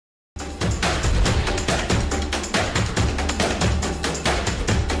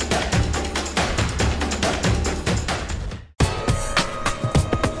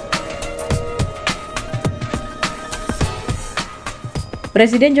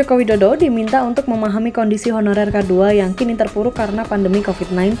Presiden Joko Widodo diminta untuk memahami kondisi honorer K2 yang kini terpuruk karena pandemi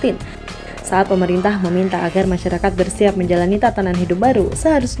COVID-19. Saat pemerintah meminta agar masyarakat bersiap menjalani tatanan hidup baru,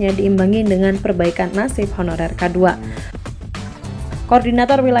 seharusnya diimbangi dengan perbaikan nasib honorer K2.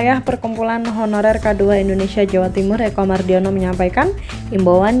 Koordinator Wilayah Perkumpulan Honorer K2 Indonesia Jawa Timur Eko Mardiono menyampaikan,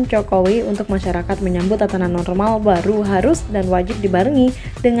 imbauan Jokowi untuk masyarakat menyambut tatanan normal baru harus dan wajib dibarengi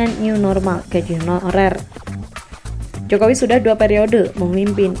dengan new normal gaji honorer. Jokowi sudah 2 periode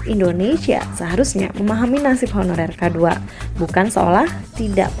memimpin Indonesia, seharusnya memahami nasib honorer K2, bukan seolah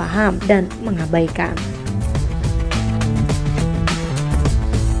tidak paham dan mengabaikan.